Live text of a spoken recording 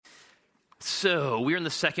So we're in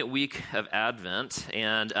the second week of Advent,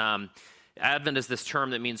 and Advent is this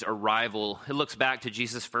term that means arrival. It looks back to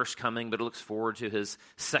Jesus' first coming, but it looks forward to his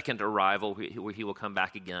second arrival, where he will come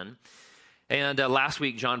back again. And last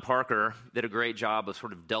week, John Parker did a great job of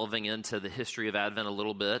sort of delving into the history of Advent a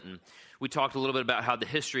little bit, and we talked a little bit about how the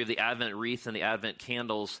history of the Advent wreath and the Advent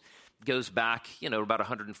candles goes back, about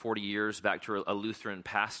 140 years back to a Lutheran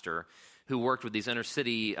pastor who worked with these inner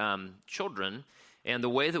city children. And the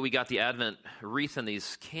way that we got the Advent wreath and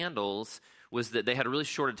these candles was that they had really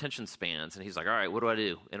short attention spans. And he's like, all right, what do I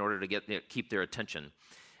do in order to keep their attention?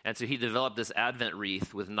 And so he developed this Advent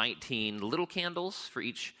wreath with 19 little candles for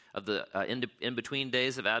each of the in-between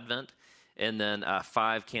days of Advent, and then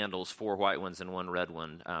 5 candles, 4 white ones and 1 red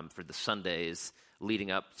one for the Sundays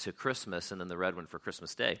leading up to Christmas, and then the red one for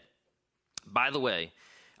Christmas Day. By the way,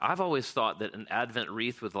 I've always thought that an Advent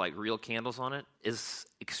wreath with real candles on it is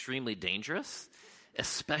extremely dangerous,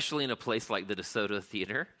 especially in a place like the DeSoto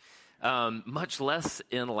Theater, much less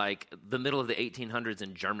in the middle of the 1800s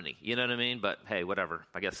in Germany. You know what I mean? But hey, whatever.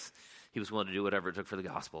 I guess he was willing to do whatever it took for the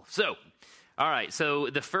gospel. So, all right. So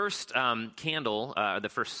the first candle, the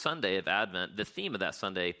first Sunday of Advent, the theme of that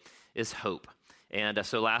Sunday is hope. And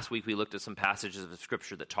so last week we looked at some passages of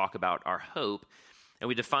Scripture that talk about our hope. And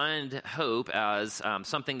we defined hope as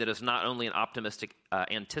something that is not only an optimistic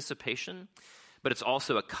anticipation, but it's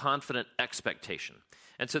also a confident expectation.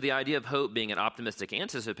 And so the idea of hope being an optimistic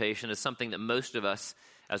anticipation is something that most of us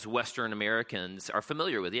as Western Americans are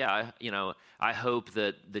familiar with. Yeah, I hope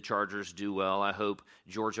that the Chargers do well. I hope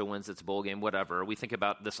Georgia wins its bowl game, whatever. We think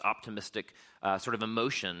about this optimistic sort of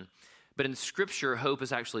emotion. But in Scripture, hope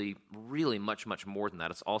is actually really much, much more than that.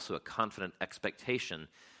 It's also a confident expectation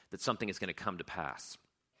that something is going to come to pass.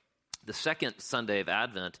 The second Sunday of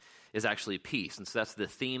Advent is actually peace, and so that's the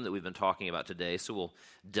theme that we've been talking about today, so we'll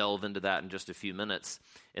delve into that in just a few minutes,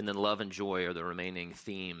 and then love and joy are the remaining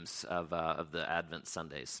themes of the Advent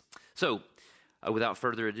Sundays. So, without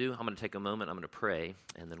further ado, I'm going to take a moment, I'm going to pray,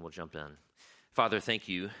 and then we'll jump in. Father, thank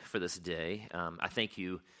you for this day. I thank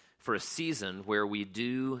you for a season where we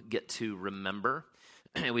do get to remember,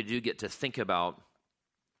 and we do get to think about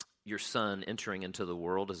your son entering into the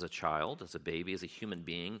world as a child, as a baby, as a human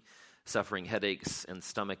being, suffering headaches and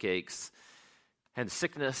stomach aches and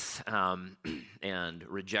sickness and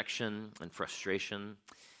rejection and frustration,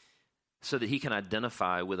 so that he can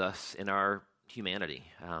identify with us in our humanity.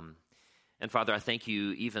 And Father, I thank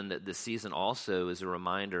you even that this season also is a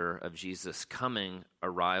reminder of Jesus' coming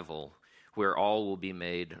arrival, where all will be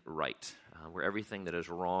made right, where everything that is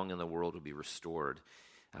wrong in the world will be restored.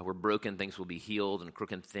 Where broken things will be healed and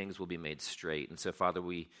crooked things will be made straight. And so, Father,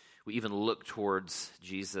 we even look towards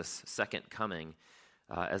Jesus' second coming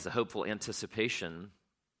as a hopeful anticipation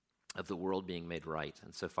of the world being made right.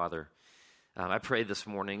 And so, Father, I pray this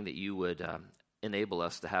morning that you would enable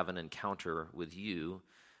us to have an encounter with you,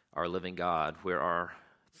 our living God, where our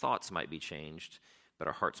thoughts might be changed, but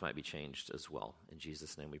our hearts might be changed as well. In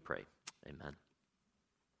Jesus' name we pray. Amen.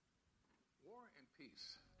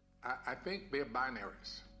 I think they're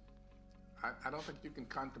binaries. I don't think you can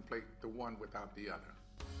contemplate the one without the other.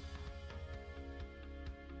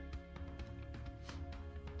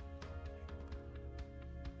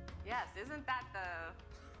 Yes, isn't that the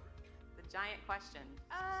giant question?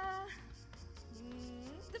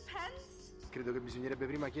 Depends. Credo che bisognerebbe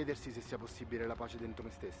prima chiedersi se sia possibile la pace dentro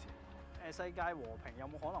noi stessi. 世界和平有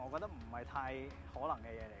冇可能？我覺得唔係太可能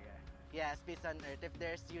嘅嘢嚟嘅。Yes, peace on earth if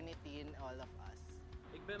there's unity in all of us.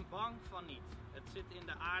 Ik ben bang van niet. Het zit in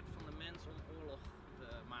de aard van de mens om oorlog te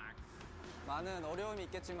maken. 많은 어려움이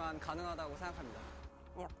있겠지만 가능하다고 생각합니다.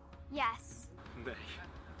 Yes. Nee.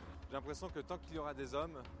 J'ai l'impression que tant qu'il y aura des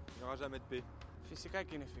hommes, il n'y aura jamais de paix. Физικά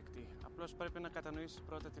και είναι εφικτή. Απλώς πρέπει να κατανοήσεις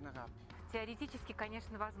πρώτα την αγάπη. Теоретически,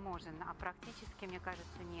 конечно, возможен, а практически, мне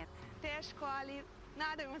кажется, нет. Тяжко, але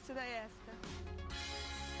надеемся до этого.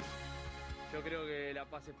 Yo creo que la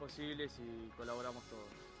paz es posible si colaboramos todos.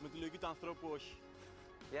 Met anthropos.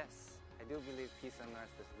 Yes, I do believe peace on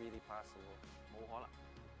earth is really possible. 冇可能，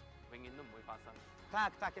永遠都唔會發生。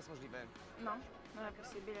Tak es posible. No, non è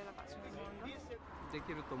possibile la pace nel mondo.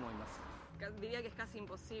 Diría que es casi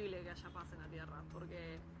imposible que haya paz en la Tierra,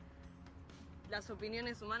 porque las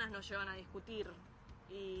opiniones humanas nos llevan a discutir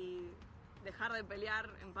y dejar de pelear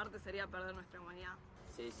en parte sería perder nuestra humanidad.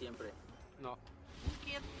 Sí, siempre. No.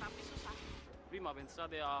 Prima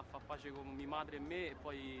pensate a far pace con mia madre e me e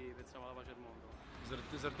poi pensiamo alla pace del mondo. As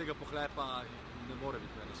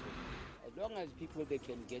long as people they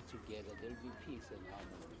can get together, there'll be peace and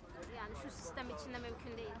harmony. Yani şu sistem içinde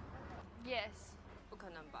mümkün değil. Yes. 不可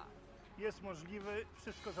能吧 jest możliwy,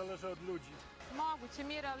 wszystko zależy od ludzi. Moguće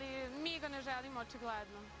mir, ali mi ga ne želimo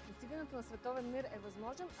očigledno. Достигането на световен мир е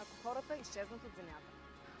възможен, ако хората изчезнат от земята.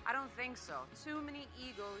 I don't think so. Too many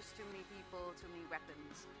egos, too many people, too many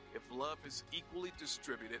weapons. If love is equally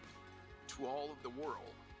distributed to all of the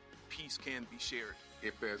world, peace can be shared.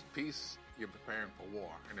 If there's peace, you're preparing for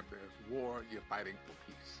war. And if there's war, you're fighting for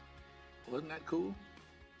peace. Well, isn't that cool?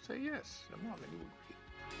 Say yes. Come on, then you agree.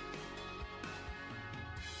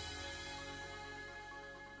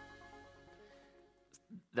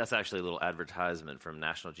 That's actually a little advertisement from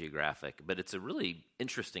National Geographic, but it's a really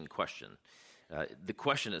interesting question. The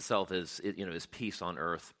question itself is, is peace on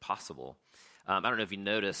earth possible? I don't know if you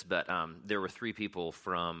noticed, but there were 3 people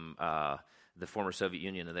from the former Soviet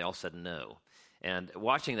Union, and they all said no. And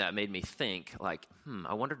watching that made me think,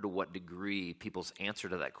 I wonder to what degree people's answer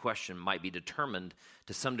to that question might be determined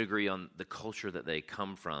to some degree on the culture that they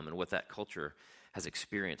come from and what that culture has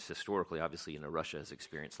experienced historically. Obviously, Russia has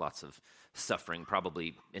experienced lots of suffering,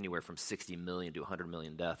 probably anywhere from 60 million to 100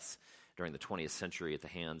 million deaths during the 20th century at the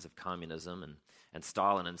hands of communism and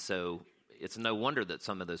Stalin. And so it's no wonder that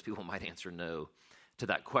some of those people might answer no to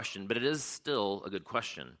that question, but it is still a good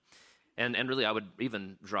question. And really, I would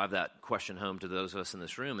even drive that question home to those of us in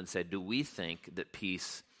this room and say, do we think that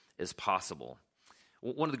peace is possible?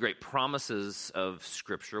 One of the great promises of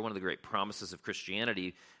Scripture, one of the great promises of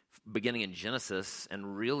Christianity, beginning in Genesis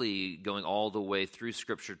and really going all the way through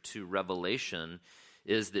Scripture to Revelation,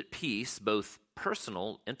 is that peace, both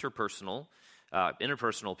personal, interpersonal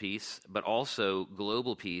peace, but also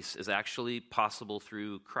global peace, is actually possible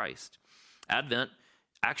through Christ. Advent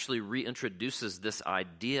actually reintroduces this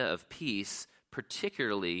idea of peace,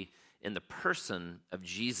 particularly in the person of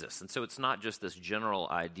Jesus. And so it's not just this general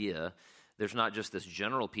idea. There's not just this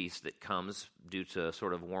general peace that comes due to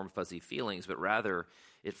sort of warm, fuzzy feelings, but rather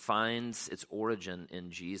it finds its origin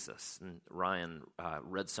in Jesus. And Ryan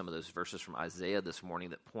read some of those verses from Isaiah this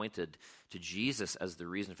morning that pointed to Jesus as the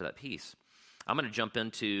reason for that peace. I'm going to jump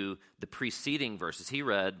into the preceding verses. He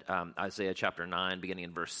read Isaiah chapter 9, beginning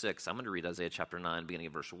in verse 6. I'm going to read Isaiah chapter 9, beginning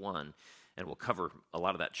in verse 1, and we'll cover a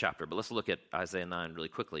lot of that chapter. But let's look at Isaiah 9 really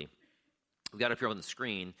quickly. We've got it up here on the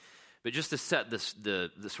screen. But just to set the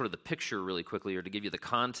sort of the picture really quickly, or to give you the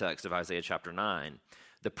context of Isaiah chapter 9,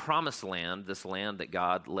 the promised land, this land that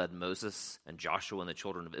God led Moses and Joshua and the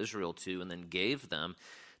children of Israel to and then gave them,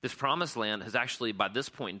 this promised land has actually, by this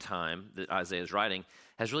point in time that Isaiah is writing,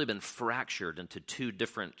 has really been fractured into 2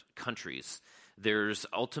 different countries. There's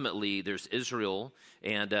Israel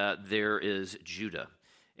and there is Judah.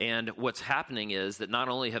 And what's happening is that not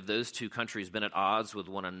only have those 2 countries been at odds with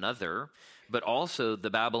one another, but also the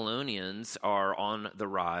Babylonians are on the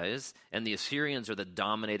rise, and the Assyrians are the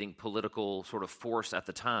dominating political sort of force at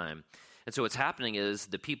the time. And so what's happening is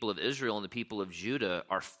the people of Israel and the people of Judah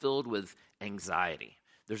are filled with anxiety.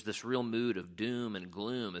 There's this real mood of doom and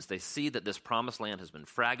gloom as they see that this promised land has been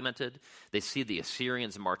fragmented. They see the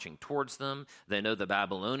Assyrians marching towards them. They know the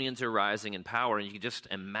Babylonians are rising in power, and you can just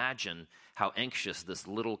imagine how anxious this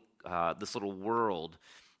little world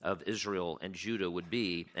of Israel and Judah would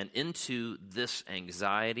be. And into this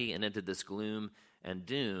anxiety and into this gloom and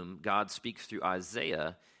doom, God speaks through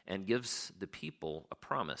Isaiah and gives the people a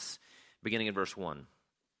promise. Beginning in verse 1.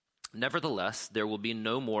 Nevertheless, there will be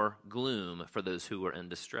no more gloom for those who are in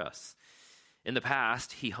distress. In the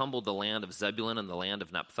past, he humbled the land of Zebulun and the land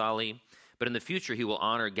of Naphtali, but in the future he will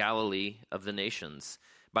honor Galilee of the nations.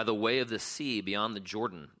 By the way of the sea beyond the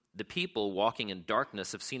Jordan, the people walking in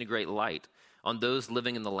darkness have seen a great light. On those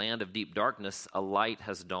living in the land of deep darkness, a light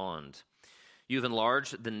has dawned. You have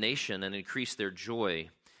enlarged the nation and increased their joy.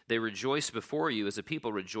 They rejoice before you as a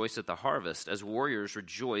people rejoice at the harvest, as warriors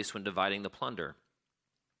rejoice when dividing the plunder.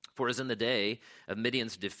 For as in the day of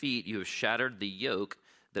Midian's defeat, you have shattered the yoke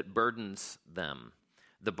that burdens them,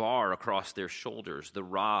 the bar across their shoulders, the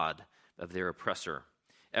rod of their oppressor.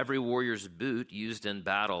 Every warrior's boot used in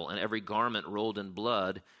battle and every garment rolled in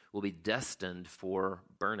blood will be destined for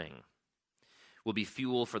burning, will be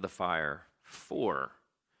fuel for the fire. For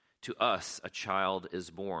to us a child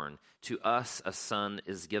is born, to us a son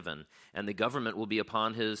is given, and the government will be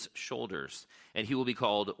upon his shoulders, and he will be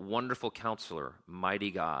called Wonderful Counselor,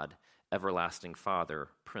 Mighty God, Everlasting Father,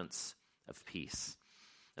 Prince of Peace.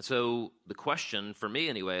 And so the question for me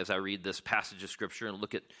anyway, as I read this passage of Scripture and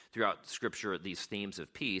look at throughout Scripture at these themes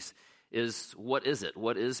of peace, is what is it?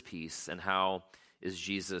 What is peace, and how is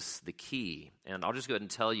Jesus the key? And I'll just go ahead and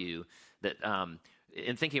tell you that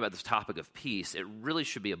in thinking about this topic of peace, it really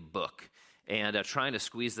should be a book. And trying to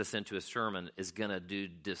squeeze this into a sermon is going to do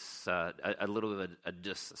a little bit of a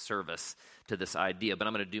disservice to this idea, but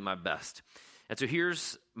I'm going to do my best. And so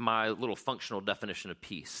here's my little functional definition of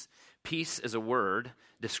peace. Peace is a word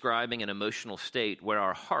describing an emotional state where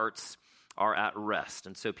our hearts are at rest.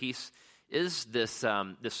 And so peace is this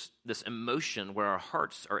emotion where our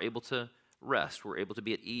hearts are able to rest. We're able to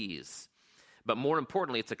be at ease. But more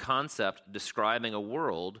importantly, it's a concept describing a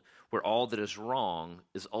world where all that is wrong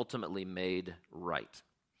is ultimately made right.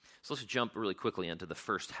 So let's jump really quickly into the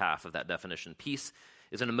first half of that definition. Peace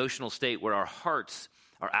is an emotional state where our hearts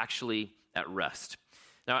are actually at rest.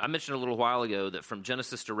 Now, I mentioned a little while ago that from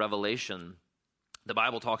Genesis to Revelation, the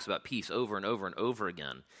Bible talks about peace over and over and over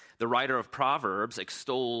again. The writer of Proverbs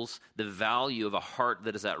extols the value of a heart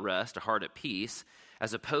that is at rest, a heart at peace,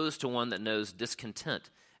 as opposed to one that knows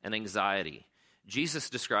discontent and anxiety.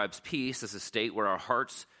 Jesus describes peace as a state where our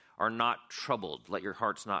hearts are not troubled. Let your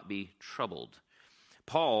hearts not be troubled.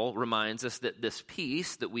 Paul reminds us that this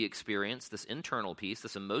peace that we experience, this internal peace,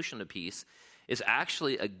 this emotion of peace, is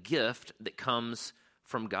actually a gift that comes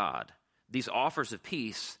from God. These offers of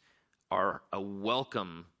peace are a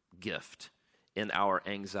welcome gift in our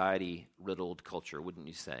anxiety-riddled culture, wouldn't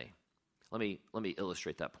you say? Let me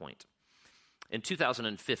illustrate that point. In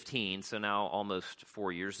 2015, so now almost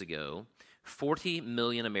 4 years ago, 40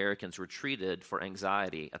 million Americans were treated for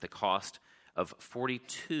anxiety at the cost of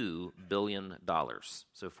 $42 billion.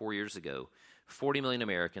 So 4 years ago, 40 million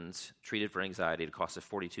Americans treated for anxiety at a cost of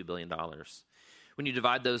 $42 billion. When you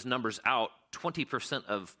divide those numbers out, 20%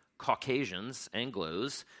 of Caucasians,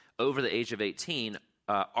 Anglos, over the age of 18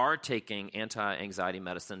 are taking anti-anxiety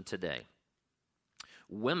medicine today.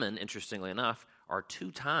 Women, interestingly enough, are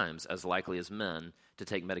 2 times as likely as men to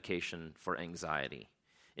take medication for anxiety.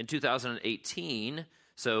 In 2018,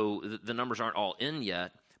 so the numbers aren't all in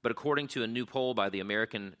yet, but according to a new poll by the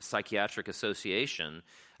American Psychiatric Association,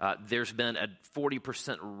 there's been a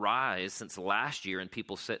 40% rise since last year in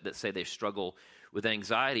people that say they struggle with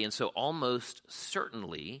anxiety. And so almost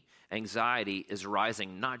certainly anxiety is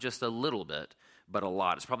rising not just a little bit, but a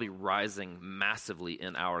lot. It's probably rising massively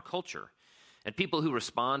in our culture. And people who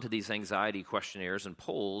respond to these anxiety questionnaires and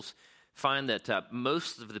polls find that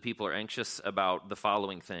most of the people are anxious about the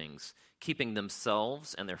following things: keeping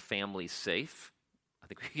themselves and their families safe. I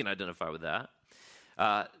think we can identify with that.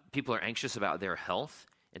 People are anxious about their health,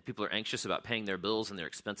 and people are anxious about paying their bills and their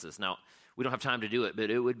expenses. Now, we don't have time to do it,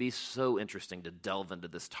 but it would be so interesting to delve into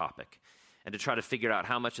this topic and to try to figure out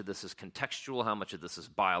how much of this is contextual, how much of this is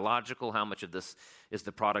biological, how much of this is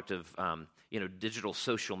the product of digital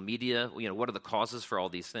social media. What are the causes for all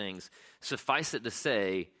these things? Suffice it to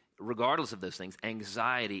say, regardless of those things,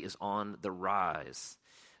 anxiety is on the rise.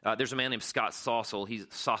 There's a man named Scott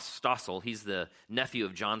Stossel. He's the nephew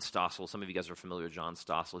of John Stossel. Some of you guys are familiar with John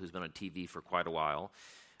Stossel, who's been on TV for quite a while.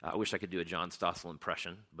 I wish I could do a John Stossel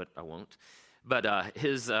impression, but I won't. But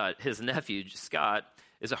his nephew, Scott,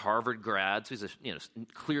 is a Harvard grad, so he's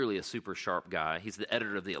clearly a super sharp guy. He's the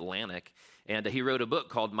editor of The Atlantic, and he wrote a book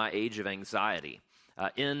called My Age of Anxiety.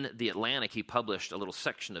 In The Atlantic, he published a little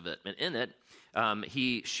section of it, and in it,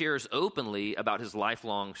 he shares openly about his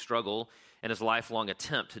lifelong struggle and his lifelong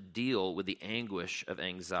attempt to deal with the anguish of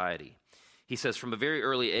anxiety. He says, from a very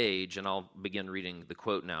early age, and I'll begin reading the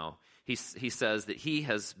quote now, he says that he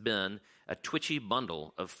has been a twitchy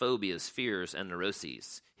bundle of phobias, fears, and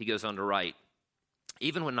neuroses. He goes on to write,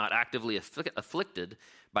 even when not actively afflicted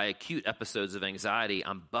by acute episodes of anxiety,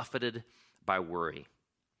 I'm buffeted by worry.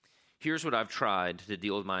 Here's what I've tried to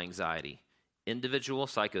deal with my anxiety: individual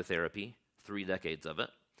psychotherapy, 3 decades of it,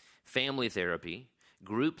 family therapy,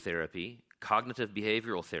 group therapy, cognitive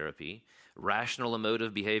behavioral therapy, rational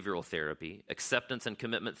emotive behavioral therapy, acceptance and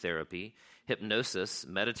commitment therapy, hypnosis,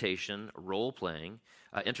 meditation, role-playing,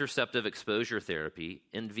 interceptive exposure therapy,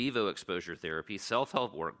 in vivo exposure therapy,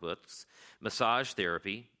 self-help workbooks, massage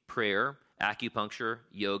therapy, prayer, acupuncture,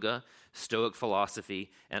 yoga, Stoic philosophy,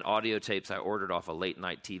 and audio tapes I ordered off a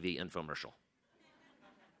late-night TV infomercial.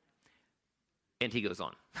 And he goes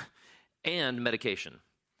on. And medication.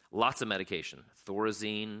 Lots of medication.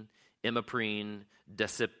 Thorazine, imaprene,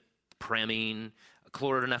 desipramine,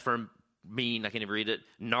 chlorpheniramine, I can't even read it,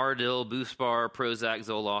 Nardil, Buspar, Prozac,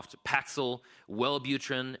 Zoloft, Paxil,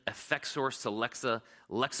 Wellbutrin, Effexor, Celexa,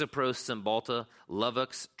 Lexapro, Cymbalta,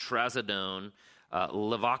 Luvox, Trazodone,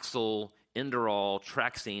 Levoxyl, Inderol,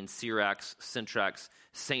 Traxine, Cirax, Cintrax,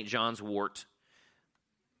 St. John's wort,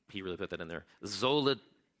 he really put that in there, Zolidem,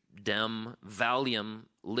 Valium,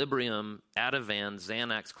 Librium, Ativan,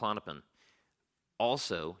 Xanax, Klonopin.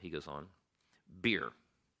 Also, he goes on, beer.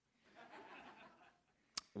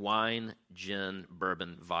 Wine, gin,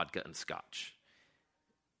 bourbon, vodka, and scotch.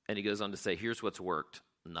 And he goes on to say, here's what's worked,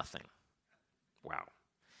 nothing. Wow.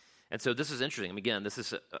 And so this is interesting. Again, this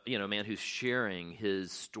is a man who's sharing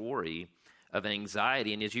his story of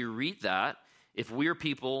anxiety. And as you read that, if we're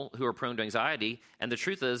people who are prone to anxiety, and the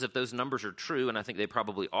truth is, if those numbers are true, and I think they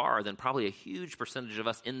probably are, then probably a huge percentage of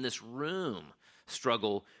us in this room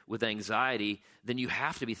struggle with anxiety, then you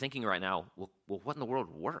have to be thinking right now, well, what in the world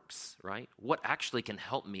works, right? What actually can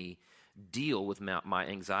help me deal with my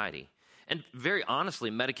anxiety? And very honestly,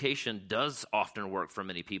 medication does often work for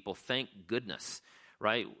many people, thank goodness,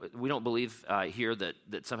 right? We don't believe here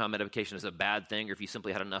that somehow medication is a bad thing, or if you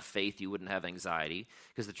simply had enough faith, you wouldn't have anxiety,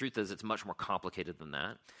 because the truth is it's much more complicated than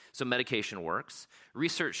that. So medication works.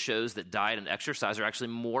 Research shows that diet and exercise are actually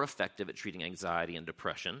more effective at treating anxiety and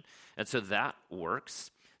depression, and so that works.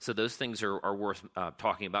 So those things are worth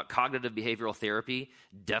talking about. Cognitive behavioral therapy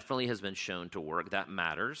definitely has been shown to work. That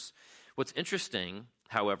matters. What's interesting,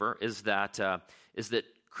 however, is that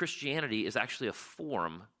Christianity is actually a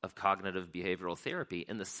form of cognitive behavioral therapy,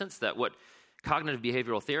 in the sense that what cognitive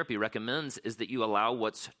behavioral therapy recommends is that you allow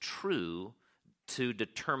what's true to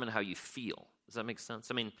determine how you feel. Does that make sense?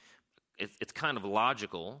 I mean, it's kind of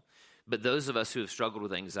logical, but those of us who have struggled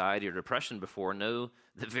with anxiety or depression before know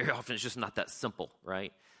that very often it's just not that simple,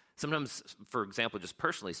 right? Sometimes, for example, just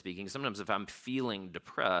personally speaking, sometimes if I'm feeling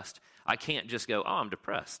depressed, I can't just go, oh, I'm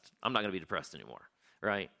depressed. I'm not going to be depressed anymore,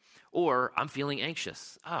 right? Or I'm feeling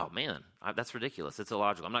anxious. Oh, man, that's ridiculous. It's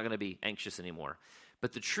illogical. I'm not going to be anxious anymore.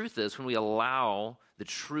 But the truth is, when we allow the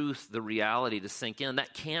truth, the reality to sink in,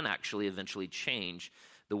 that can actually eventually change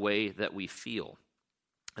the way that we feel.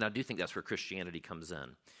 And I do think that's where Christianity comes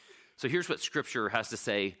in. So here's what Scripture has to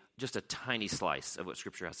say, just a tiny slice of what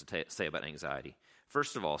Scripture has to say about anxiety.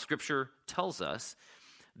 First of all, Scripture tells us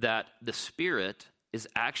that the Spirit is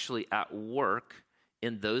actually at work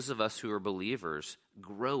in those of us who are believers,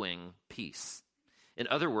 growing peace. In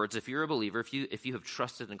other words, if you're a believer, if you have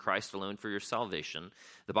trusted in Christ alone for your salvation,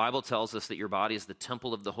 the Bible tells us that your body is the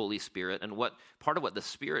temple of the Holy Spirit, and part of what the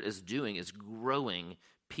Spirit is doing is growing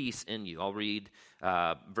peace in you. I'll read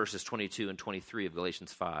verses 22 and 23 of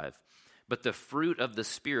Galatians 5. But the fruit of the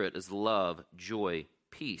Spirit is love, joy,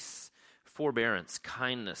 peace, forbearance,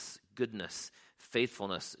 kindness, goodness,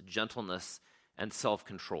 faithfulness, gentleness, and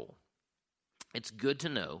self-control. It's good to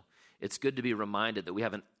know, it's good to be reminded that we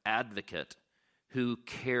have an advocate who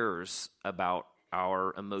cares about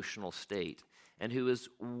our emotional state and who is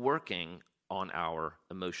working on our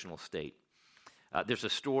emotional state. There's a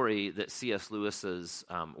story that C.S. Lewis's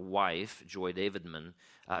wife, Joy Davidman,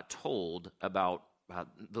 told about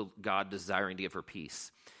God desiring to give her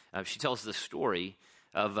peace. She tells this story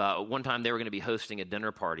of one time they were going to be hosting a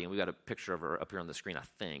dinner party, and we got a picture of her up here on the screen, I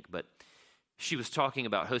think, but she was talking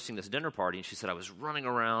about hosting this dinner party, and she said, I was running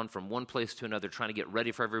around from one place to another trying to get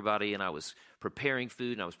ready for everybody, and I was preparing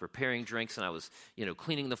food, and I was preparing drinks, and I was,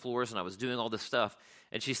 cleaning the floors, and I was doing all this stuff.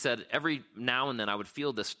 And she said, every now and then I would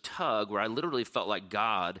feel this tug where I literally felt like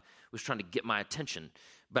God was trying to get my attention.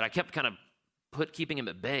 But I kept kind of keeping him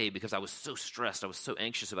at bay because I was so stressed. I was so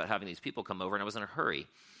anxious about having these people come over, and I was in a hurry.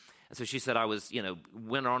 And so she said I was,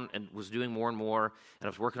 went on and was doing more and more, and I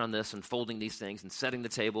was working on this and folding these things and setting the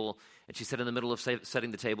table. And she said in the middle of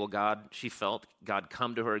setting the table, she felt God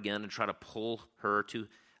come to her again and try to pull her to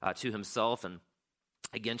himself. And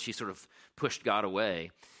again, she sort of pushed God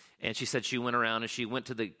away. And she said she went around and she went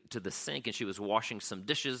to the sink and she was washing some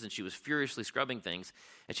dishes and she was furiously scrubbing things.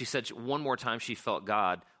 And she said one more time she felt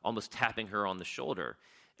God almost tapping her on the shoulder.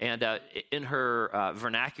 And in her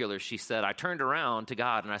vernacular, she said, I turned around to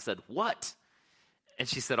God and I said, what? And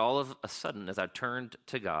she said, all of a sudden, as I turned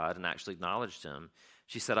to God and actually acknowledged him,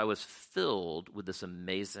 she said, I was filled with this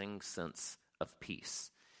amazing sense of peace.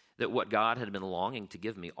 That what God had been longing to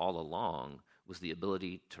give me all along was the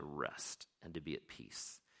ability to rest and to be at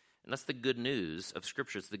peace. And that's the good news of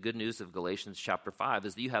Scripture. It's the good news of Galatians chapter 5,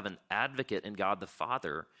 is that you have an advocate in God the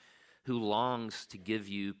Father who longs to give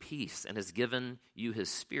you peace and has given you his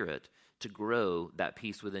Spirit to grow that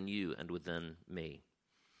peace within you and within me.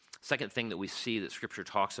 Second thing that we see that Scripture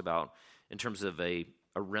talks about in terms of a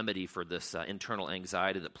remedy for this internal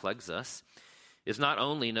anxiety that plagues us is not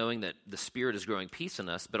only knowing that the Spirit is growing peace in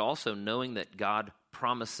us, but also knowing that God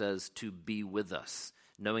promises to be with us,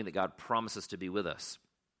 knowing that God promises to be with us.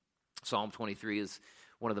 Psalm 23 is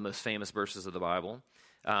one of the most famous verses of the Bible.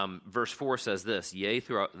 Verse 4 says this, yea,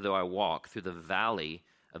 though I walk through the valley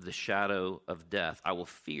of the shadow of death, I will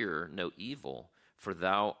fear no evil, for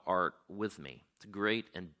thou art with me. It's a great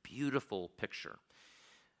and beautiful picture.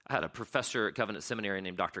 I had a professor at Covenant Seminary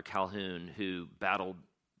named Dr. Calhoun who battled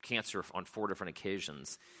cancer on 4 different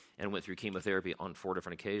occasions and went through chemotherapy on 4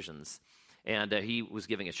 different occasions. And he was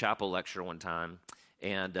giving a chapel lecture one time,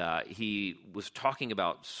 and he was talking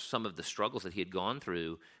about some of the struggles that he had gone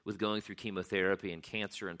through with going through chemotherapy and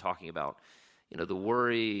cancer, and talking about, the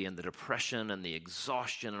worry and the depression and the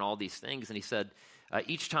exhaustion and all these things. And he said,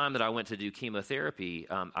 each time that I went to do chemotherapy,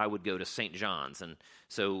 I would go to St. John's. And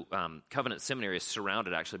so Covenant Seminary is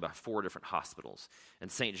surrounded actually by 4 different hospitals. And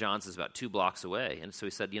St. John's is about 2 blocks away. And so he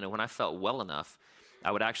said, when I felt well enough,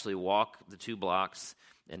 I would actually walk the 2 blocks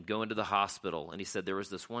and go into the hospital. And he said there was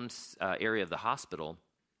this one area of the hospital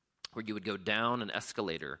where you would go down an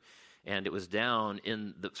escalator. And it was down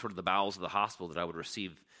in the sort of the bowels of the hospital that I would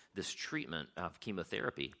receive this treatment of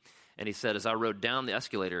chemotherapy. And he said, as I rode down the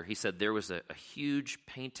escalator, he said there was a huge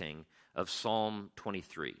painting of Psalm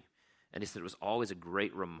 23. And he said it was always a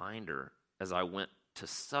great reminder as I went to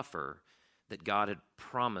suffer that God had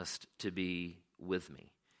promised to be with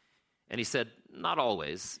me. And he said, not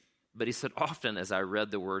always, but he said often as I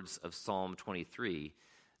read the words of Psalm 23,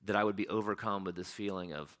 that I would be overcome with this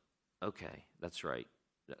feeling of, okay, that's right.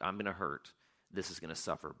 I'm going to hurt. This is going to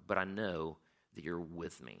suffer. But I know that you're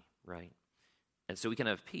with me, right? And so we can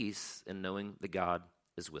have peace in knowing that God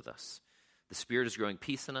is with us. The Spirit is growing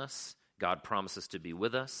peace in us. God promises to be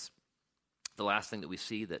with us. The last thing that we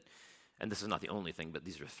see that, and this is not the only thing, but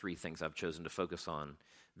these are 3 things I've chosen to focus on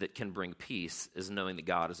that can bring peace, is knowing that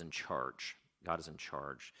God is in charge. God is in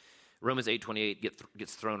charge. Romans 8:28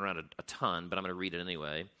 gets thrown around a ton, but I'm going to read it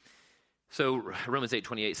anyway. So Romans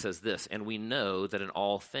 8:28 says this, and we know that in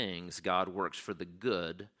all things God works for the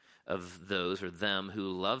good of those or them who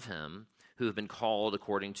love him, who have been called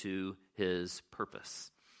according to his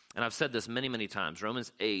purpose. And I've said this many, many times.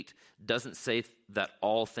 Romans 8 doesn't say that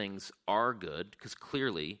all things are good, because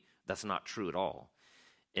clearly that's not true at all.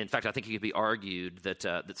 In fact, I think it could be argued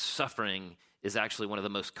that suffering is actually one of the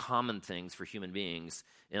most common things for human beings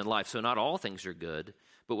in life. So not all things are good,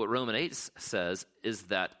 but what Romans 8 says is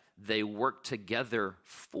that they work together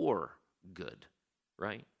for good,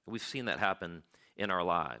 right? We've seen that happen in our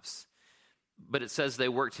lives. But it says they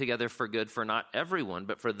work together for good for not everyone,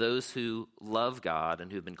 but for those who love God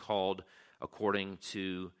and who've been called according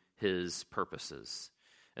to his purposes.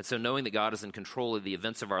 And so knowing that God is in control of the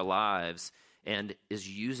events of our lives and is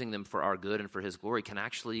using them for our good and for his glory can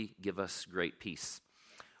actually give us great peace.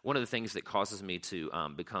 One of the things that causes me to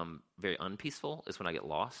become very unpeaceful is when I get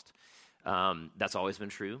lost. That's always been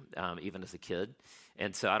true, even as a kid.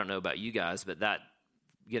 And so I don't know about you guys, but that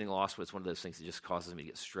getting lost was one of those things that just causes me to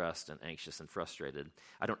get stressed and anxious and frustrated.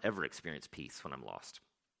 I don't ever experience peace when I'm lost.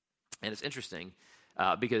 And it's interesting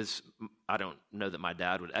because I don't know that my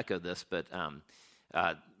dad would echo this, but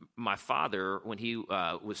my father, when he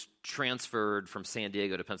was transferred from San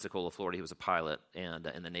Diego to Pensacola, Florida, he was a pilot and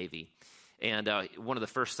in the Navy. And one of the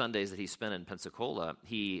first Sundays that he spent in Pensacola,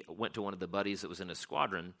 he went to one of the buddies that was in his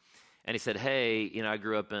squadron, and he said, hey, I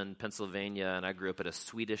grew up in Pennsylvania, and I grew up at a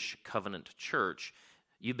Swedish Covenant church.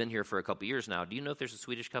 You've been here for a couple years now. Do you know if there's a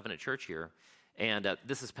Swedish Covenant church here? And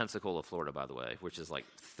this is Pensacola, Florida, by the way, which is like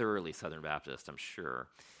thoroughly Southern Baptist, I'm sure.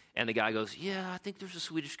 And the guy goes, yeah, I think there's a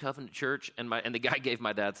Swedish Covenant church. And the guy gave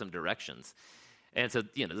my dad some directions. And so,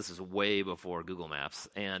 this is way before Google Maps.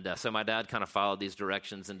 And so my dad kind of followed these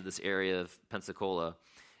directions into this area of Pensacola.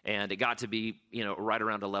 And it got to be, right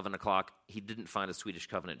around 11 o'clock, he didn't find a Swedish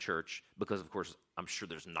Covenant church because, of course, I'm sure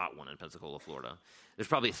there's not one in Pensacola, Florida. There's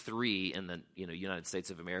probably 3 in the, United States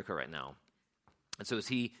of America right now. And so as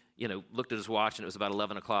he, looked at his watch and it was about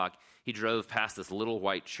 11 o'clock, he drove past this little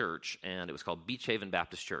white church, and it was called Beach Haven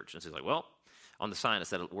Baptist Church. And so he's like, well, on the sign it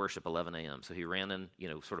said worship 11 a.m. So he ran in,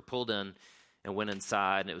 sort of pulled in and went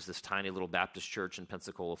inside, and it was this tiny little Baptist church in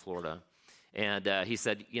Pensacola, Florida. And he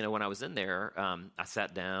said, when I was in there, I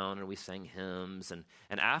sat down and we sang hymns.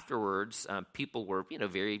 And afterwards, people were,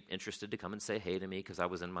 very interested to come and say hey to me because I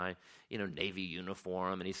was in my, Navy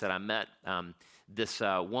uniform. And he said, I met this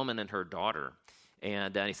woman and her daughter.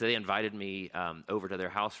 And he said they invited me over to their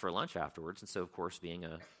house for lunch afterwards. And so, of course, being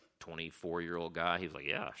a 24-year-old guy, he was like,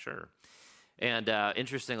 yeah, sure. And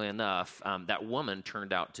interestingly enough, that woman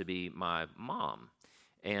turned out to be my mom.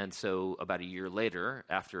 And so about a year later,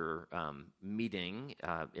 after meeting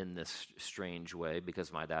in this strange way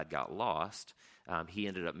because my dad got lost, he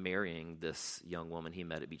ended up marrying this young woman he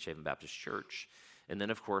met at Beach Haven Baptist Church. And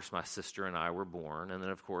then, of course, my sister and I were born. And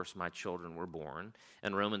then, of course, my children were born.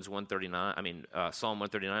 And Psalm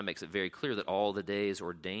 139 makes it very clear that all the days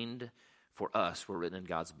ordained for us were written in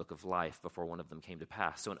God's book of life before one of them came to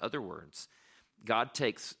pass. So in other words, God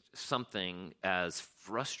takes something as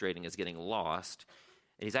frustrating as getting lost,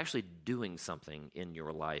 and he's actually doing something in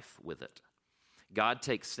your life with it. God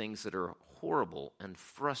takes things that are horrible and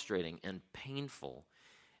frustrating and painful,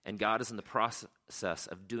 and God is in the process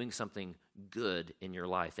of doing something good in your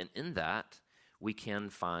life. And in that, we can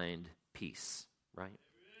find peace, right?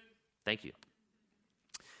 Thank you.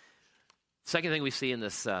 Second thing we see in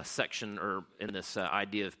this section, or in this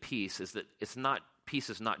idea of peace, is that peace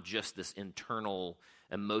is not just this internal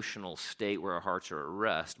emotional state where our hearts are at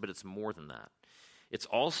rest, but it's more than that. It's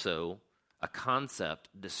also a concept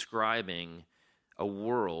describing a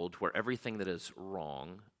world where everything that is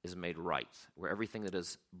wrong is made right, where everything that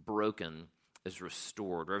is broken is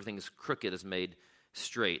restored, where everything is crooked is made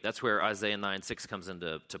straight. That's where Isaiah 9:6 comes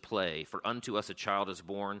into play. For unto us a child is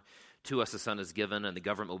born, to us a son is given, and the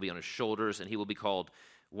government will be on his shoulders, and he will be called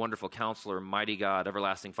Wonderful Counselor, Mighty God,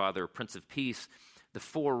 Everlasting Father, Prince of Peace. The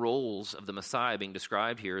four roles of the Messiah being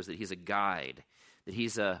described here is that he's a guide, that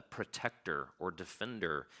he's a protector or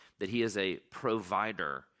defender, that he is a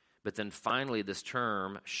provider. But then finally, this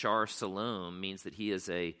term, Shar Shalom, means that he is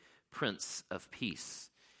a Prince of Peace.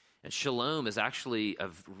 And shalom is actually a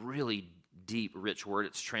really deep, rich word.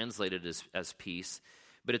 It's translated as peace,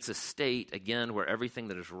 but it's a state, again, where everything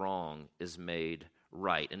that is wrong is made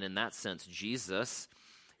right. And in that sense, Jesus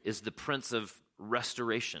is the Prince of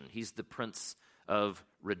restoration. He's the Prince of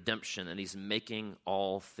redemption, and he's making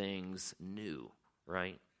all things new,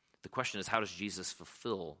 right? The question is, how does Jesus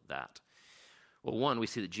fulfill that? Well, one, we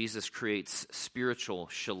see that Jesus creates spiritual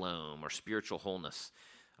shalom or spiritual wholeness.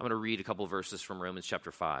 I'm going to read a couple verses from Romans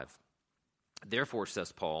chapter 5. Therefore,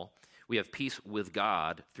 says Paul, we have peace with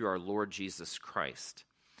God through our Lord Jesus Christ.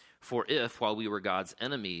 For if, while we were God's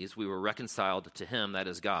enemies, we were reconciled to him, that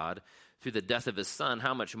is God, through the death of his Son,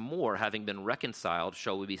 how much more, having been reconciled,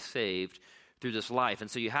 shall we be saved through this life?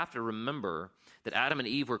 And so you have to remember that Adam and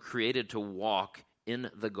Eve were created to walk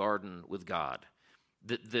in the garden with God.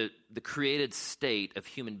 The created state of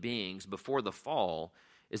human beings before the fall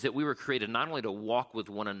is that we were created not only to walk with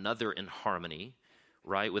one another in harmony,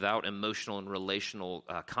 right, without emotional and relational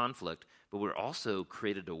conflict, but we're also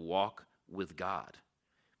created to walk with God,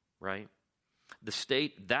 right?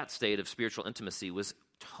 That state of spiritual intimacy was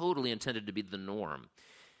totally intended to be the norm.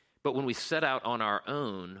 But when we set out on our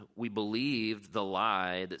own, we believed the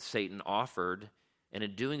lie that Satan offered, and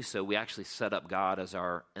in doing so, we actually set up God as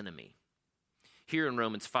our enemy. Here in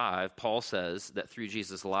Romans 5, Paul says that through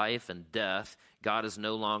Jesus' life and death, God is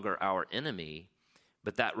no longer our enemy,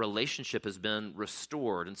 but that relationship has been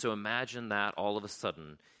restored. And so imagine that all of a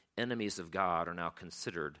sudden, enemies of God are now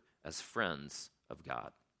considered as friends of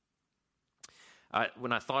God.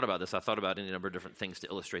 When I thought about this, I thought about any number of different things to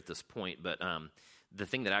illustrate this point, but the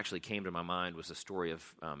thing that actually came to my mind was a story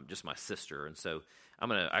of just my sister. And so I'm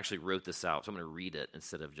going to actually wrote this out, so I'm going to read it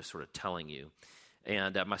instead of just sort of telling you.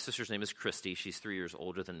 And my sister's name is Christy. She's 3 years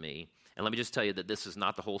older than me. And let me just tell you that this is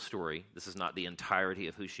not the whole story. This is not the entirety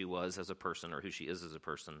of who she was as a person or who she is as a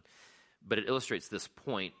person. But it illustrates this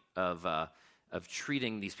point of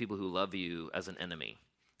treating these people who love you as an enemy.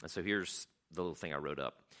 And so here's the little thing I wrote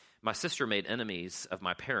up. My sister made enemies of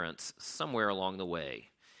my parents somewhere along the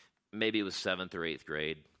way. Maybe it was 7th or 8th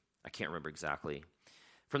grade. I can't remember exactly.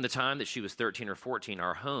 From the time that she was 13 or 14,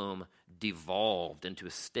 our home devolved into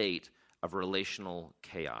a state of relational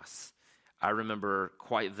chaos. I remember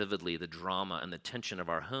quite vividly the drama and the tension of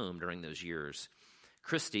our home during those years.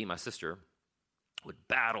 Christy, my sister, would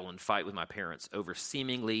battle and fight with my parents over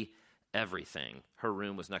seemingly everything. Her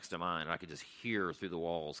room was next to mine, and I could just hear through the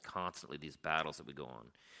walls constantly these battles that would go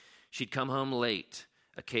on. She'd come home late.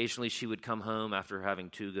 Occasionally, she would come home after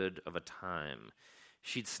having too good of a time.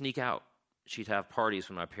 She'd sneak out. She'd have parties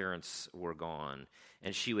when my parents were gone,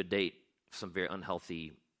 and she would date some very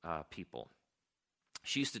unhealthy people.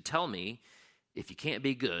 She used to tell me, if you can't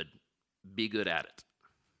be good at it.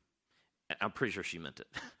 I'm pretty sure she meant it.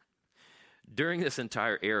 During this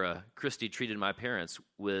entire era, Christy treated my parents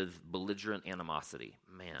with belligerent animosity.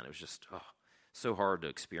 Man, it was just so hard to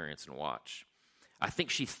experience and watch. I think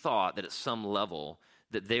she thought that at some level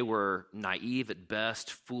that they were naive at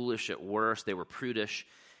best, foolish at worst, they were prudish,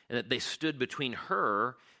 and that they stood between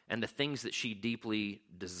her and the things that she deeply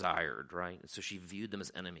desired, right? And so she viewed them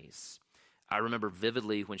as enemies. I remember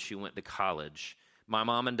vividly when she went to college, my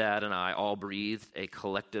mom and dad and I all breathed a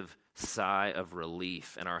collective sigh of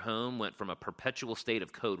relief, and our home went from a perpetual state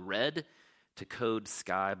of code red to code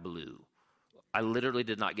sky blue. I literally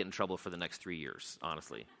did not get in trouble for the next 3 years,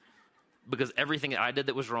 honestly, because everything I did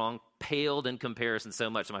that was wrong paled in comparison so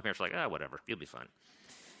much that my parents were like, whatever, you'll be fine.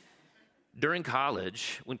 During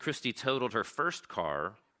college, when Christy totaled her first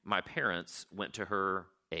car, my parents went to her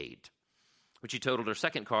aid. When she totaled her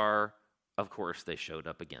second car, of course, they showed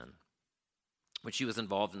up again. When she was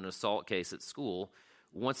involved in an assault case at school,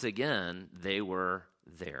 once again, they were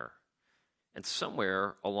there. And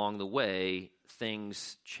somewhere along the way,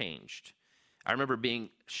 things changed. I remember being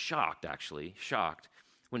shocked,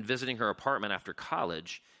 when visiting her apartment after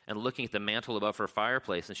college and looking at the mantle above her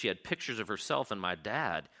fireplace, and she had pictures of herself and my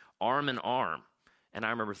dad arm in arm. And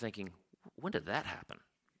I remember thinking, when did that happen,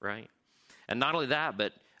 right? And not only that,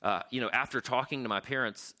 but after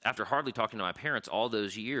hardly talking to my parents all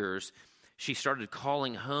those years, she started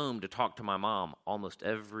calling home to talk to my mom almost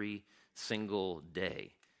every single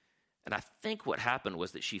day. And I think what happened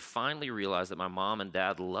was that she finally realized that my mom and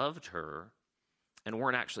dad loved her and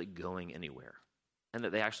weren't actually going anywhere, and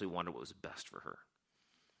that they actually wanted what was best for her.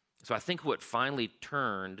 So I think what finally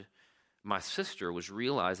turned my sister was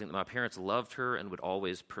realizing that my parents loved her and would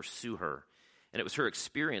always pursue her. And it was her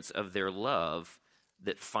experience of their love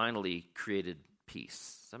that finally created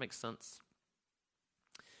peace. Does that make sense?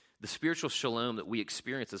 The spiritual shalom that we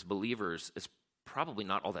experience as believers is probably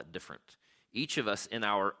not all that different. Each of us in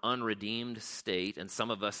our unredeemed state, and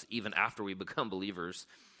some of us even after we become believers,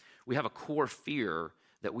 we have a core fear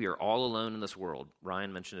that we are all alone in this world.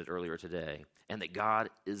 Ryan mentioned it earlier today. And that God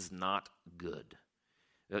is not good.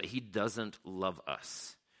 That he doesn't love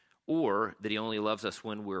us. Or that he only loves us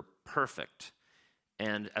when we're perfect.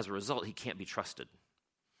 And as a result, he can't be trusted.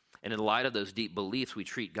 And in light of those deep beliefs, we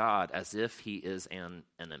treat God as if he is an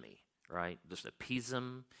enemy, right? Just appease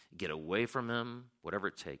him, get away from him, whatever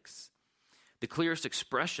it takes. The clearest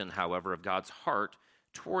expression, however, of God's heart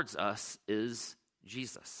towards us is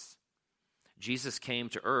Jesus. Jesus came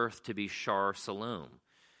to earth to be Shar Shalom,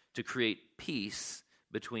 to create peace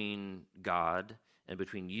between God and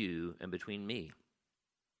between you and between me.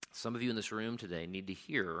 Some of you in this room today need to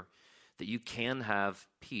hear that you can have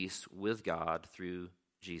peace with God through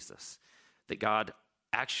Jesus, that God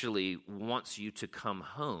actually wants you to come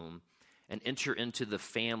home and enter into the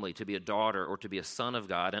family, to be a daughter or to be a son of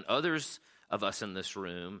God. And others of us in this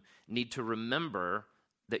room need to remember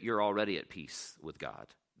that you're already at peace with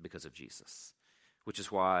God because of Jesus, which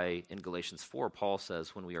is why in Galatians 4, Paul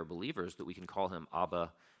says when we are believers that we can call him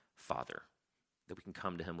Abba, Father, that we can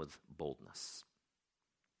come to him with boldness.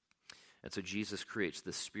 And so Jesus creates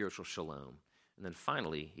this spiritual shalom. And then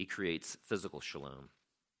finally, he creates physical shalom.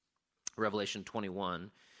 Revelation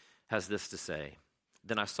 21 has this to say,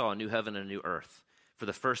 "Then I saw a new heaven and a new earth, for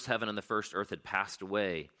the first heaven and the first earth had passed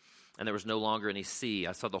away, and there was no longer any sea.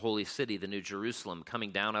 I saw the holy city, the new Jerusalem,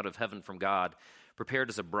 coming down out of heaven from God, prepared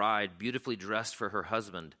as a bride, beautifully dressed for her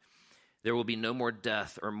husband. There will be no more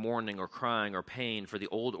death or mourning or crying or pain, for the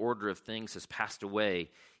old order of things has passed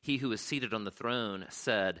away. He who is seated on the throne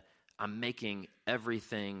said, 'I'm making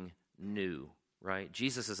everything new,'" right?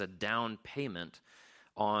 Jesus is a down payment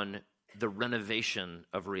on the renovation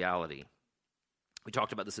of reality. We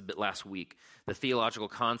talked about this a bit last week. The theological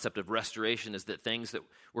concept of restoration is that things that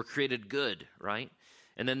were created good, right?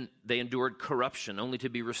 And then they endured corruption only to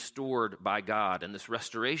be restored by God. And this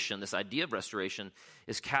restoration, this idea of restoration,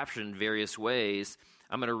 is captured in various ways.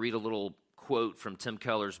 I'm going to read a little quote from Tim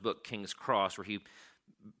Keller's book, King's Cross, where he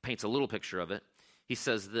paints a little picture of it. He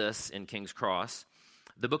says this in King's Cross: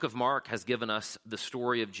 "The book of Mark has given us the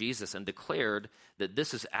story of Jesus and declared that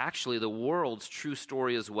this is actually the world's true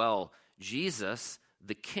story as well. Jesus,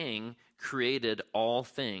 the King, created all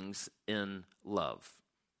things in love.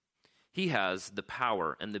 He has the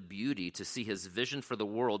power and the beauty to see his vision for the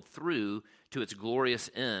world through to its glorious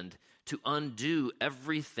end, to undo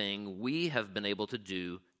everything we have been able to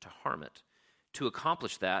do to harm it. To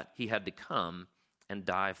accomplish that, he had to come and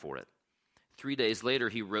die for it. 3 days later,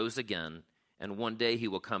 he rose again, and one day he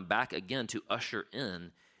will come back again to usher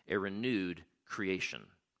in a renewed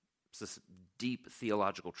creation." It's this deep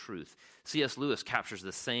theological truth. C.S. Lewis captures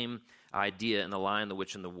the same idea in The Lion, the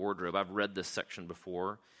Witch, and the Wardrobe. I've read this section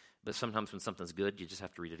before, but sometimes when something's good, you just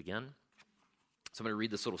have to read it again. So I'm going to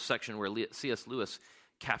read this little section where C.S. Lewis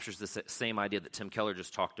captures this same idea that Tim Keller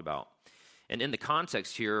just talked about. And in the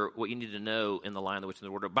context here, what you need to know in The Lion, the Witch, and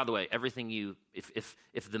the Wardrobe, by the way, everything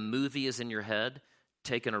if the movie is in your head,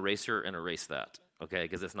 take an eraser and erase that, okay,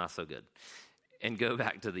 because it's not so good. And go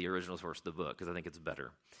back to the original source of the book, because I think it's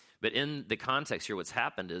better. But in the context here, what's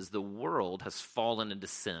happened is the world has fallen into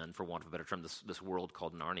sin, for want of a better term, this world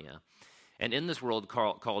called Narnia. And in this world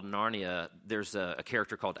called Narnia, there's a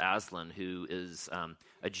character called Aslan who is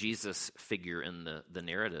a Jesus figure in the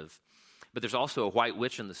narrative. But there's also a white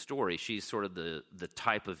witch in the story. She's sort of the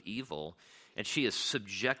type of evil. And she has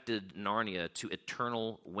subjected Narnia to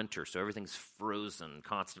eternal winter. So everything's frozen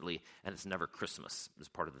constantly, and it's never Christmas as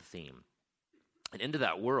part of the theme. And into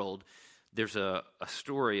that world, there's a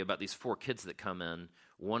story about these 4 kids that come in,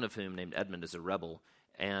 one of whom, named Edmund, is a rebel.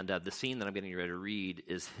 And the scene that I'm getting ready to read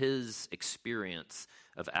is his experience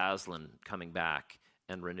of Aslan coming back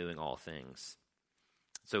and renewing all things.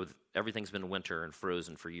 So everything's been winter and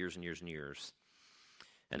frozen for years and years and years.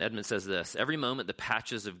 And Edmund says this: "Every moment the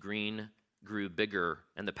patches of green grew bigger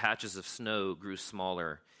and the patches of snow grew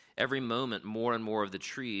smaller. Every moment, more and more of the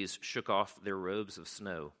trees shook off their robes of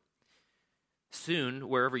snow. Soon,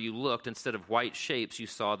 wherever you looked, instead of white shapes, you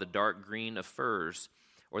saw the dark green of firs,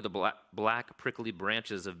 or the black prickly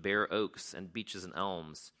branches of bare oaks and beeches and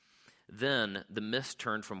elms. Then the mist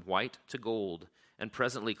turned from white to gold, and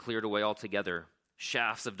presently cleared away altogether.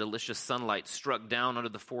 Shafts of delicious sunlight struck down onto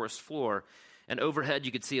the forest floor, and overhead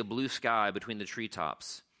you could see a blue sky between the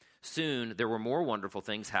treetops. Soon there were more wonderful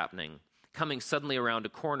things happening. Coming suddenly around a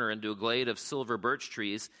corner into a glade of silver birch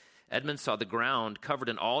trees, Edmund saw the ground covered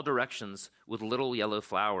in all directions with little yellow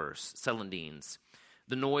flowers, celandines.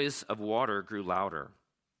 The noise of water grew louder.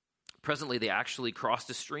 Presently they actually crossed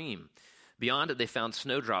a stream. Beyond it they found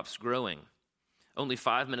snowdrops growing. Only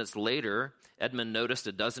 5 minutes later, Edmund noticed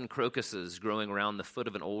a dozen crocuses growing around the foot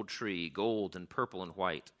of an old tree, gold and purple and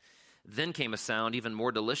white. Then came a sound even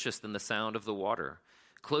more delicious than the sound of the water.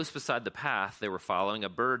 Close beside the path they were following, a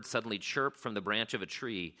bird suddenly chirped from the branch of a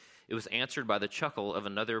tree. It was answered by the chuckle of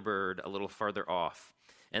another bird a little farther off.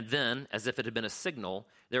 And then, as if it had been a signal,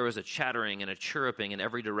 there was a chattering and a chirruping in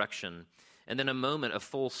every direction, and then a moment of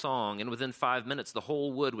full song, and within 5 minutes the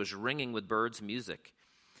whole wood was ringing with birds' music.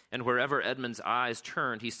 And wherever Edmund's eyes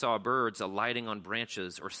turned, he saw birds alighting on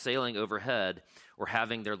branches or sailing overhead or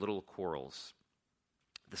having their little quarrels.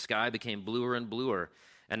 The sky became bluer and bluer,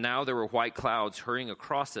 and now there were white clouds hurrying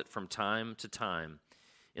across it from time to time.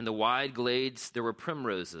 In the wide glades there were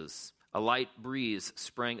primroses. A light breeze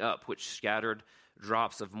sprang up, which scattered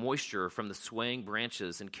drops of moisture from the swaying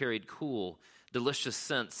branches and carried cool, delicious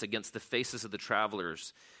scents against the faces of the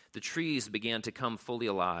travelers. The trees began to come fully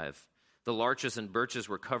alive. The larches and birches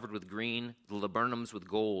were covered with green, the laburnums with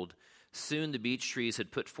gold. Soon the beech trees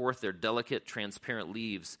had put forth their delicate, transparent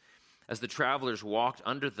leaves. As the travelers walked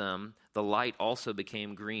under them, the light also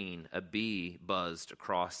became green. A bee buzzed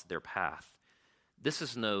across their path. "This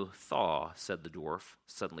is no thaw," said the dwarf,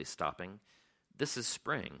 suddenly stopping. "This is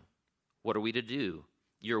spring. What are we to do?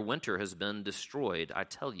 Your winter has been destroyed, I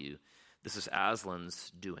tell you. This is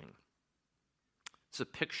Aslan's doing." It's a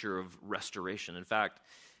picture of restoration. In fact,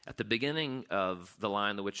 at the beginning of The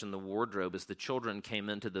Lion, the Witch, and the Wardrobe, as the children came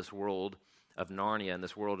into this world of Narnia and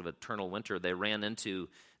this world of eternal winter, they ran into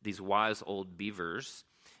these wise old beavers,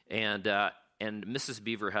 and Mrs.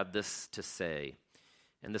 Beaver had this to say,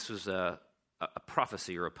 and this was a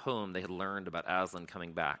prophecy or a poem they had learned about Aslan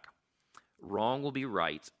coming back. "Wrong will be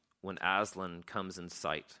right when Aslan comes in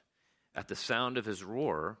sight. At the sound of his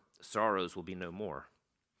roar, sorrows will be no more.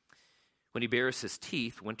 When he bares his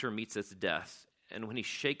teeth, winter meets its death, and when he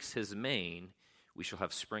shakes his mane, we shall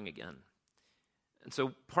have spring again." And so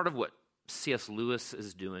part of what C.S. Lewis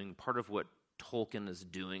is doing, part of what Tolkien is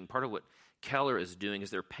doing, part of what Keller is doing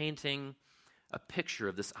is they're painting a picture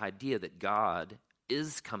of this idea that God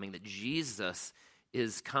is coming, that Jesus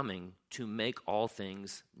is coming to make all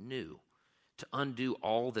things new, to undo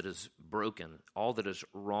all that is broken, all that is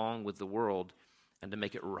wrong with the world, and to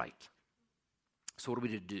make it right. So what are we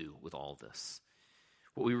to do with all this?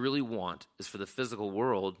 What we really want is for the physical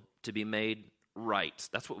world to be made right.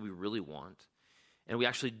 That's what we really want. And we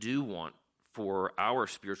actually do want for our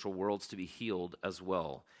spiritual worlds to be healed as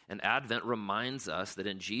well. And Advent reminds us that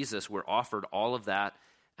in Jesus we're offered all of that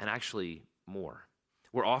and actually more.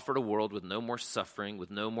 We're offered a world with no more suffering,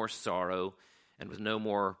 with no more sorrow, and with no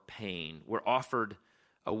more pain. We're offered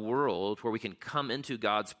a world where we can come into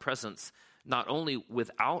God's presence not only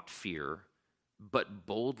without fear, but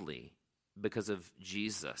boldly because of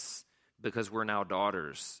Jesus, because we're now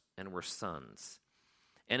daughters and we're sons.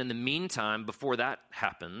 And in the meantime, before that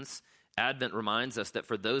happens, Advent reminds us that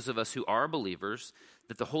for those of us who are believers,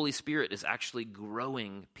 that the Holy Spirit is actually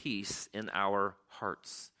growing peace in our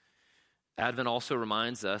hearts. Advent also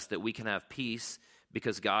reminds us that we can have peace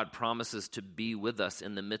because God promises to be with us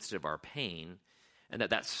in the midst of our pain, and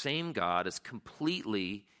that same God is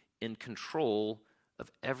completely in control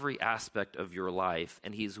of every aspect of your life,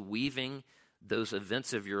 and he's weaving those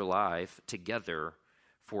events of your life together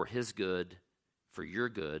for his good, for your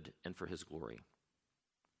good, and for his glory.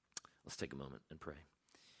 Let's take a moment and pray.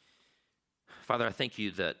 Father, I thank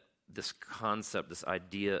you that this concept, this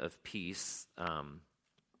idea of peace,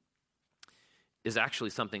 is actually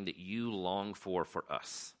something that you long for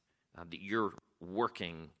us, that you're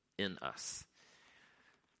working in us.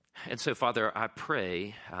 And so, Father, I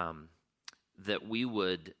pray that we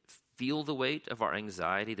would feel the weight of our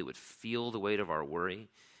anxiety, that we would feel the weight of our worry,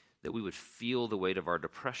 that we would feel the weight of our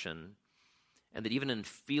depression, and that even in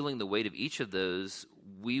feeling the weight of each of those,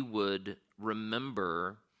 we would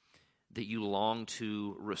remember that you long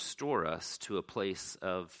to restore us to a place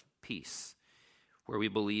of peace, where we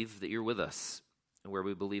believe that you're with us, and where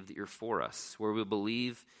we believe that you're for us, where we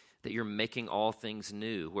believe that you're making all things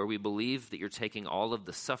new, where we believe that you're taking all of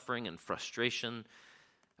the suffering and frustration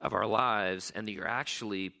of our lives and that you're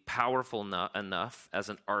actually powerful enough as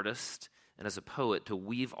an artist and as a poet to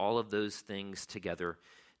weave all of those things together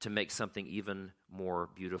to make something even more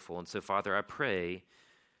beautiful. And so, Father, I pray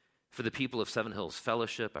for the people of Seven Hills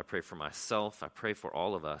Fellowship. I pray for myself. I pray for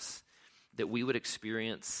all of us that we would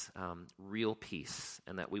experience real peace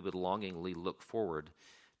and that we would longingly look forward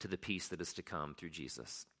to the peace that is to come through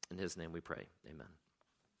Jesus. In his name we pray. Amen.